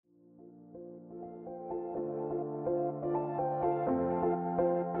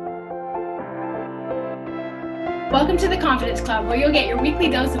Welcome to the Confidence Club, where you'll get your weekly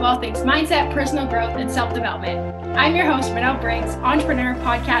dose of all things mindset, personal growth, and self-development. I'm your host, Manel Briggs, entrepreneur,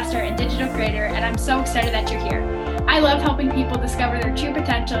 podcaster, and digital creator, and I'm so excited that you're here. I love helping people discover their true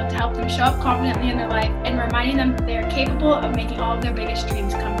potential to help them show up confidently in their life and reminding them that they are capable of making all of their biggest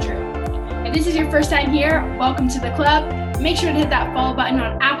dreams come true. If this is your first time here, welcome to the club. Make sure to hit that follow button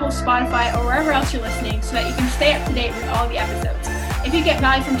on Apple, Spotify, or wherever else you're listening so that you can stay up to date with all the episodes. If you get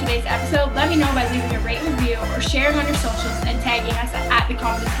value from today's episode, let me know by leaving a rate and review or sharing on your socials and tagging us at the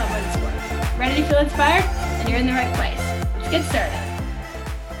Confidence Club _. Ready to feel inspired? Then you're in the right place. Let's get started.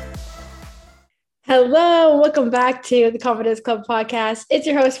 Hello, welcome back to the Confidence Club podcast. It's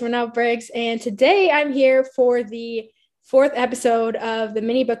your host, Manel Briggs, and today I'm here for the 4th episode of the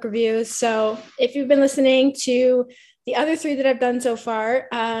mini book reviews. So if you've been listening to the other 3 that I've done so far,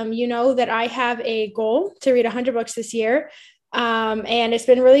 you know that I have a goal to read 100 books this year. And it's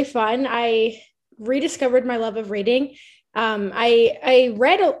been really fun. I rediscovered my love of reading. I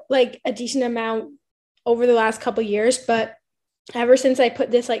read a decent amount over the last couple of years, but ever since I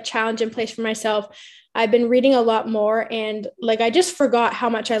put this challenge in place for myself, I've been reading a lot more, and I just forgot how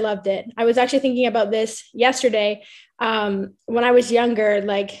much I loved it. I was actually thinking about this yesterday. When I was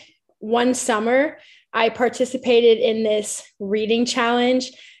younger, one summer, I participated in this reading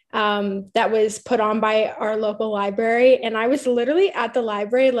challenge that was put on by our local library. And I was literally at the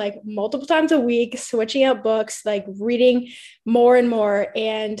library multiple times a week, switching out books, reading more and more.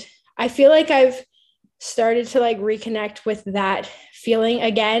 And I feel like I've started to reconnect with that feeling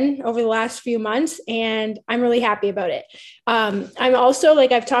again over the last few months. And I'm really happy about it. I'm also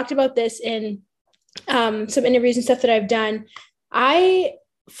I've talked about this in some interviews and stuff that I've done. I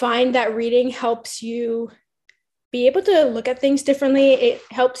find that reading helps you be able to look at things differently. It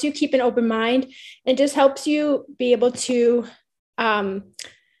helps you keep an open mind and just helps you be able to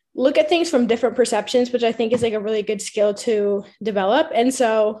look at things from different perceptions, which I think is a really good skill to develop. And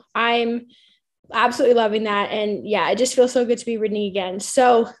so I'm absolutely loving that. And yeah, it just feels so good to be reading again.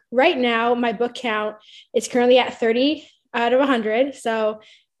 So right now, my book count is currently at 30 out of 100. So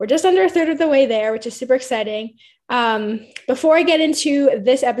we're just under a third of the way there, which is super exciting. Before I get into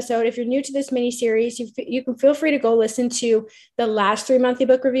this episode, if you're new to this mini series, you can feel free to go listen to the last 3 monthly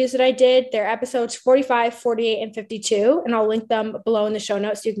book reviews that I did. They're episodes 45, 48, and 52, and I'll link them below in the show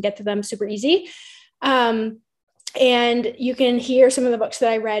notes so you can get to them super easy. And you can hear some of the books that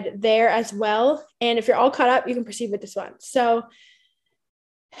I read there as well. And if you're all caught up, you can proceed with this one. So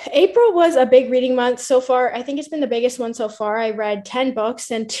April was a big reading month so far. I think it's been the biggest one so far. I read 10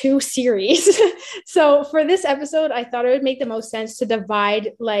 books and 2 series. So for this episode, I thought it would make the most sense to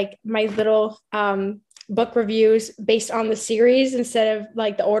divide my little book reviews based on the series instead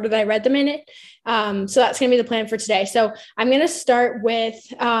of the order that I read them in it. So that's going to be the plan for today. So I'm going to start with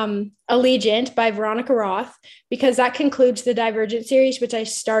Allegiant by Veronica Roth, because that concludes the Divergent series, which I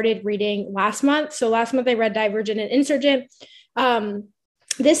started reading last month. So last month I read Divergent and Insurgent.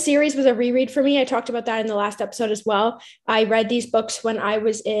 This series was a reread for me. I talked about that in the last episode as well. I read these books when I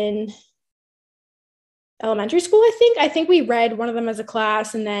was in elementary school, I think we read one of them as a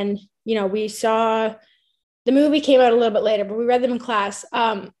class, and then, we saw the movie came out a little bit later, but we read them in class.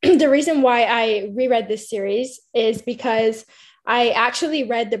 The reason why I reread this series is because I actually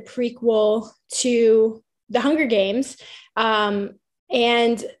read the prequel to The Hunger Games. And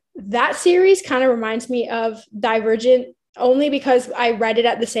that series kind of reminds me of Divergent, only because I read it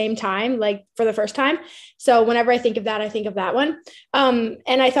at the same time, for the first time. So whenever I think of that, I think of that one. And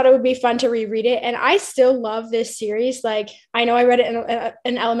I thought it would be fun to reread it. And I still love this series. I know I read it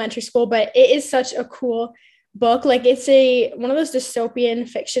in elementary school, but it is such a cool book. It's one of those dystopian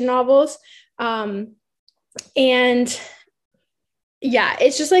fiction novels. And yeah,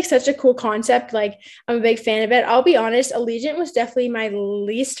 it's just such a cool concept. I'm a big fan of it. I'll be honest, Allegiant was definitely my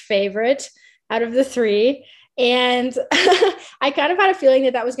least favorite out of the 3. And I kind of had a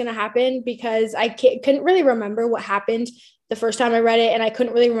feeling that was going to happen because I couldn't really remember what happened the first time I read it. And I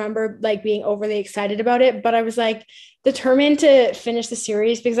couldn't really remember being overly excited about it. But I was determined to finish the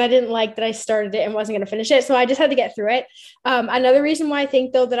series because I didn't like that I started it and wasn't going to finish it. So I just had to get through it. Another reason why I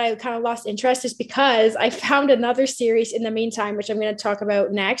think, though, that I kind of lost interest is because I found another series in the meantime, which I'm going to talk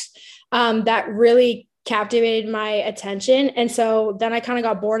about next, that really captivated my attention. And so then I kind of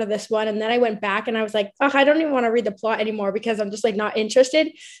got bored of this one. And then I went back and I was I don't even want to read the plot anymore because I'm just not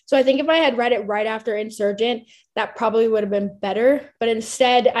interested. So I think if I had read it right after Insurgent, that probably would have been better. But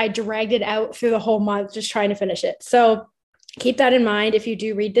instead I dragged it out through the whole month, just trying to finish it. So keep that in mind if you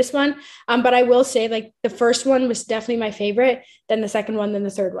do read this one. But I will say the first one was definitely my favorite, then the second one, then the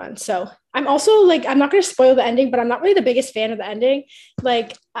third one. So I'm also I'm not going to spoil the ending, but I'm not really the biggest fan of the ending.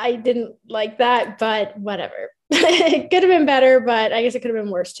 I didn't like that, but whatever. It could have been better, but I guess it could have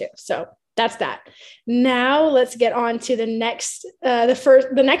been worse too. So that's that. Now let's get on to the next,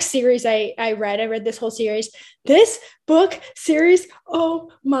 the next series I read. I read this whole series. This book series, oh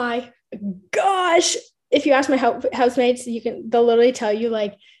my gosh. If you ask my housemates, they'll literally tell you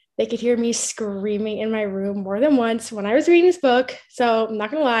like they could hear me screaming in my room more than once when I was reading this book. So I'm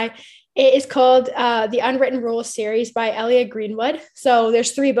not gonna lie. It is called The Unwritten Rules series by Elia Greenwood. So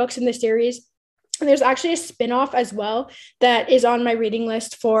there's 3 books in the series. And there's actually a spinoff as well that is on my reading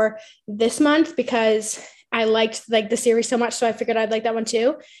list for this month because I liked like the series so much. So I figured I'd like that one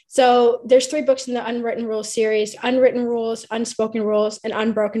too. So there's 3 books in the Unwritten Rules series: Unwritten Rules, Unspoken Rules, and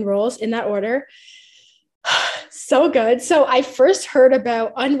Unbroken Rules, in that order. So good. So I first heard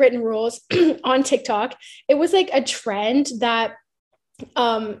about Unwritten Rules on TikTok. It was like a trend that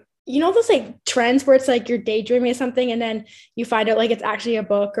those like trends where it's like you're daydreaming or something and then you find out like it's actually a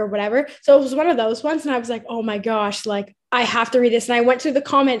book or whatever. So it was one of those ones. And I was like, oh my gosh, like I have to read this. And I went through the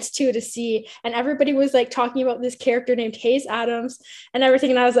comments too to see, and everybody was like talking about this character named Hayes Adams and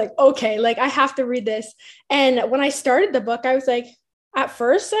everything. And I was like, okay, like I have to read this. And when I started the book, I was like, at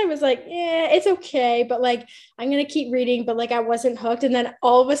first I was like, yeah, it's okay. But like, I'm going to keep reading, but like I wasn't hooked. And then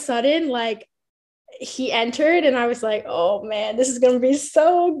all of a sudden, like, he entered and I was like, oh man, this is going to be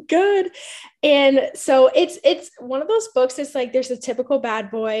so good. And so it's one of those books. It's like, there's a typical bad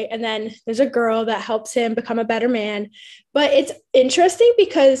boy and then there's a girl that helps him become a better man. But it's interesting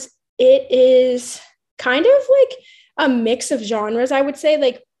because it is kind of like a mix of genres. I would say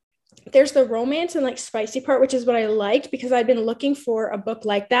like there's the romance and like spicy part, which is what I liked because I'd been looking for a book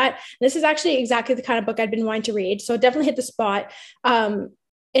like that. And this is actually exactly the kind of book I'd been wanting to read. So it definitely hit the spot.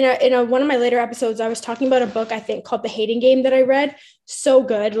 In one of my later episodes, I was talking about a book I think called The Hating Game that I read. So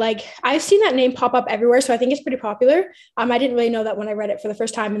good. Like I've seen that name pop up everywhere. So I think it's pretty popular. I didn't really know that when I read it for the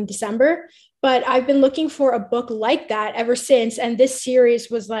first time in December, but I've been looking for a book like that ever since. And this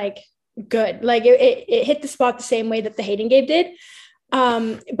series was like good. Like it hit the spot the same way that The Hating Game did.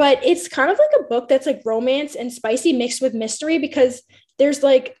 But it's kind of like a book that's like romance and spicy mixed with mystery because there's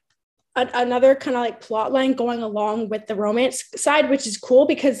like another kind of like plot line going along with the romance side, which is cool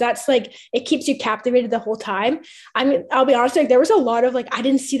because that's like it keeps you captivated the whole time. I mean, I'll be honest, like there was a lot of like I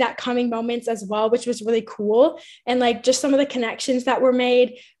didn't see that coming moments as well, which was really cool. And like just some of the connections that were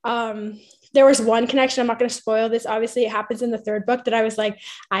made. There was one connection, I'm not going to spoil this, obviously it happens in the 3rd book, that I was like,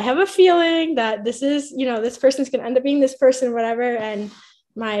 I have a feeling that this is, this person's going to end up being this person or whatever. And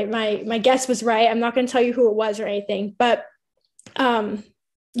my guess was right. I'm not going to tell you who it was or anything, but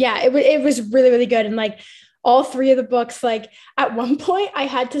yeah, it was really, really good. And like all 3 of the books, like at one point I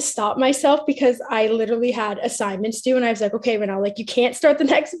had to stop myself because I literally had assignments due. And I was like, okay, Renelle, like you can't start the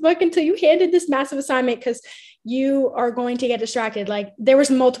next book until you handed this massive assignment because you are going to get distracted. Like there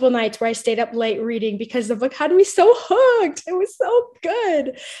was multiple nights where I stayed up late reading because the book had me so hooked. It was so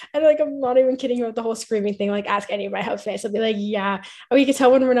good. And like, I'm not even kidding about the whole screaming thing. Like ask any of my housemates. I'll be like, yeah. Oh, you could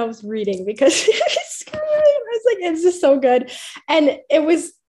tell when Renelle was reading because she was screaming. I was like, it's just so good. And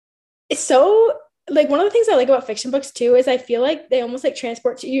it's so like one of the things I like about fiction books too is I feel like they almost like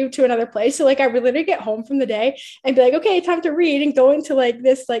transport you to another place. So like I would literally get home from the day and be like, okay, time to read, and go into like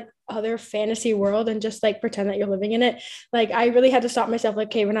this like other fantasy world and just like pretend that you're living in it. Like I really had to stop myself like,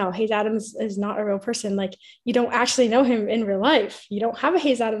 okay, no, Hayes Adams is not a real person. Like you don't actually know him in real life. You don't have a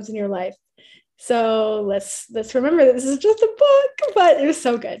Hayes Adams in your life. So let's remember that this is just a book, but it was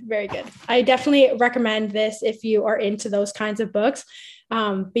so good. Very good. I definitely recommend this if you are into those kinds of books.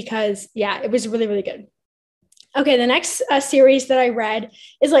 Because yeah, it was really, really good. Okay, the next series that I read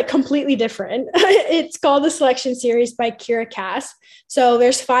is like completely different. It's called The Selection series by Kiera Cass. So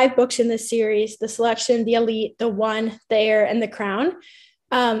there's 5 books in this series: The Selection, The Elite, The One, The Heir, and The Crown.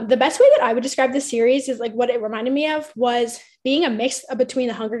 The best way that I would describe this series is like what it reminded me of was being a mix between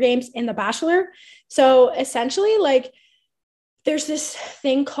The Hunger Games and The Bachelor. So essentially like there's this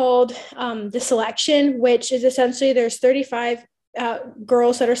thing called The Selection, which is essentially there's 35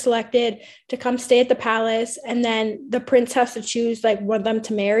 girls that are selected to come stay at the palace, and then the prince has to choose like one of them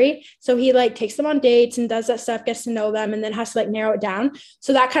to marry. So he like takes them on dates and does that stuff, gets to know them, and then has to like narrow it down.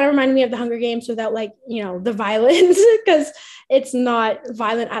 So that kind of reminded me of The Hunger Games without like the violence because it's not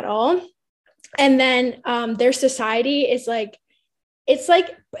violent at all. And then their society is like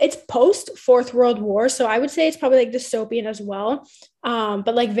it's post Fourth World War, so I would say it's probably like dystopian as well,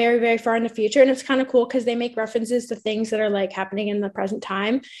 but like very, very far in the future. And it's kind of cool because they make references to things that are like happening in the present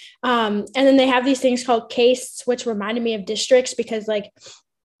time, and then they have these things called castes, which reminded me of districts because like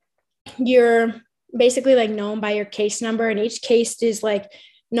you're basically like known by your case number, and each caste is like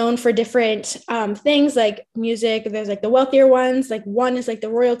known for different things like music. There's like the wealthier ones, like 1 is like the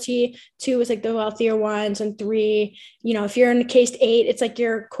royalty, 2 is like the wealthier ones, and 3, if you're in the case 8, it's like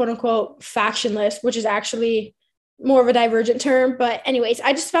your quote unquote faction list, which is actually more of a divergent term. But anyways,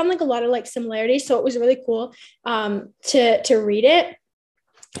 I just found like a lot of like similarities. So it was really cool to read it.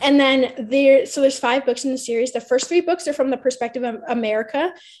 And then there's 5 books in the series. The first 3 books are from the perspective of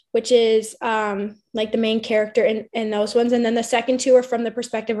America, which is like the main character in those ones. And then the second 2 are from the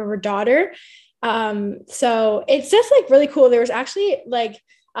perspective of her daughter. So it's just like really cool. There was actually like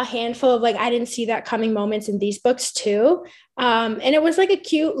a handful of like, I didn't see that coming moments in these books too. And it was like a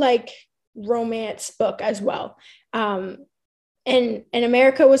cute, like romance book as well. And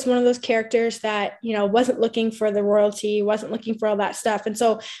America was one of those characters that, wasn't looking for the royalty, wasn't looking for all that stuff. And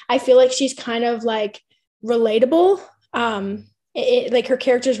so I feel like she's kind of like relatable. Like her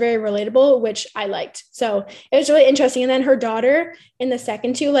character is very relatable, which I liked. So it was really interesting. And then her daughter in the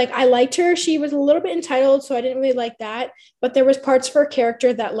second 2, like I liked her. She was a little bit entitled, so I didn't really like that. But there was parts of her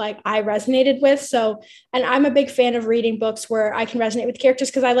character that like I resonated with. So, and I'm a big fan of reading books where I can resonate with characters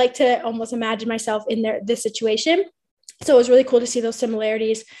because I like to almost imagine myself in this situation. So it was really cool to see those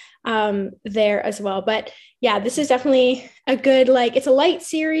similarities there as well. But yeah, this is definitely a good, like, it's a light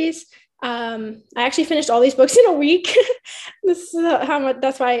series. I actually finished all these books in a week. This is how much,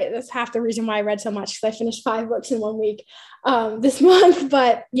 that's half the reason why I read so much, because I finished 5 books in 1 week this month.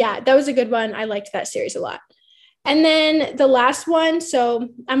 But yeah, that was a good one. I liked that series a lot. And then the last one, so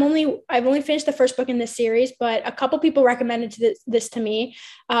I've only finished the first book in this series, but a couple people recommended this to me.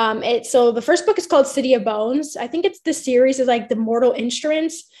 So the first book is called City of Bones. I think the series is like The Mortal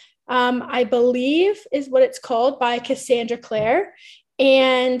Instruments, I believe is what it's called, by Cassandra Clare.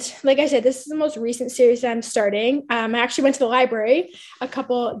 And like I said, this is the most recent series that I'm starting. I actually went to the library a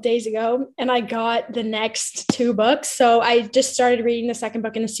couple days ago and I got the next 2 books. So I just started reading the second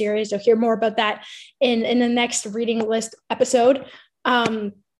book in the series. You'll hear more about that in the next reading list episode.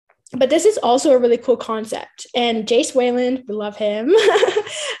 But this is also a really cool concept. And Jace Wayland, we love him.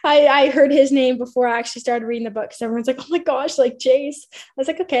 I heard his name before I actually started reading the book because everyone's like, oh my gosh, like Jace. I was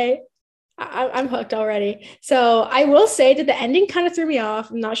like, okay. I'm hooked already. So I will say that the ending kind of threw me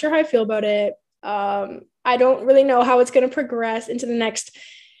off. I'm not sure how I feel about it. I don't really know how it's going to progress into the next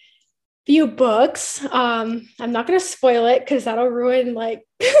few books. I'm not going to spoil it because that'll ruin like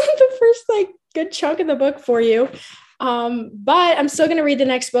the first like good chunk of the book for you. But I'm still going to read the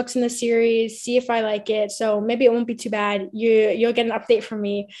next books in the series, see if I like it. So maybe it won't be too bad. You'll get an update from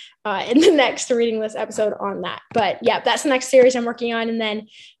me in the next reading list episode on that. But yeah, that's the next series I'm working on. And then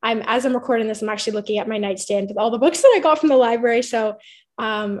as I'm recording this, I'm actually looking at my nightstand with all the books that I got from the library. So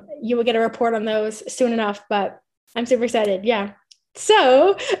you will get a report on those soon enough, but I'm super excited. Yeah.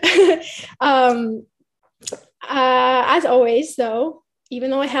 So as always, though, even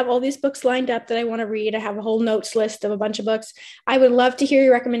though I have all these books lined up that I want to read, I have a whole notes list of a bunch of books. I would love to hear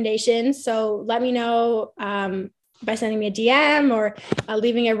your recommendations. So let me know by sending me a DM or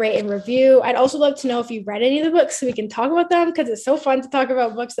leaving a rate and review. I'd also love to know if you've read any of the books so we can talk about them, because it's so fun to talk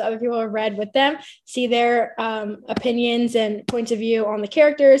about books that other people have read with them, see their opinions and points of view on the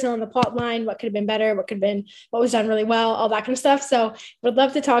characters and on the plot line, what could have been better, what was done really well, all that kind of stuff. So would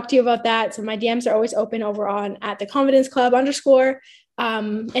love to talk to you about that. So my DMs are always open over on @theconfidenceclub_.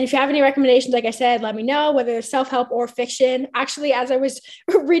 And if you have any recommendations, like I said, let me know, whether it's self-help or fiction. Actually, as I was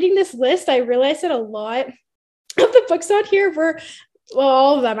reading this list, I realized that a lot of the books out here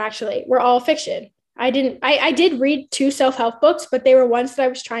all of them actually were all fiction. I did read 2 self-help books, but they were ones that I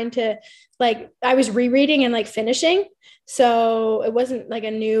was trying to I was rereading and finishing. So it wasn't like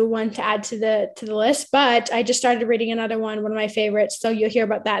a new one to add to the list, but I just started reading another one of my favorites. So you'll hear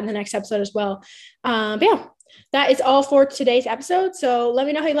about that in the next episode as well. But yeah. That is all for today's episode. So let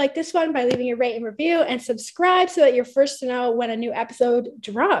me know how you like this one by leaving a rate and review and subscribe so that you're first to know when a new episode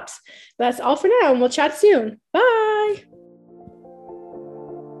drops. That's all for now, and we'll chat soon. Bye.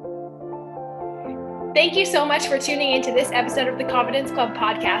 Thank you so much for tuning into this episode of the Confidence Club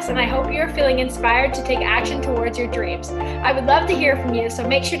podcast, and I hope you're feeling inspired to take action towards your dreams. I would love to hear from you, so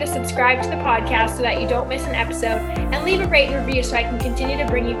make sure to subscribe to the podcast so that you don't miss an episode, and leave a rate and review so I can continue to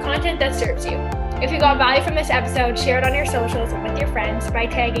bring you content that serves you. If you got value from this episode, share it on your socials and with your friends by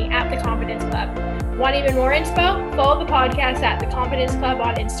tagging @The Confidence Club. Want even more info? Follow the podcast @The Confidence Club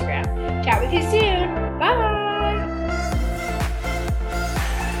on Instagram. Chat with you soon. Bye.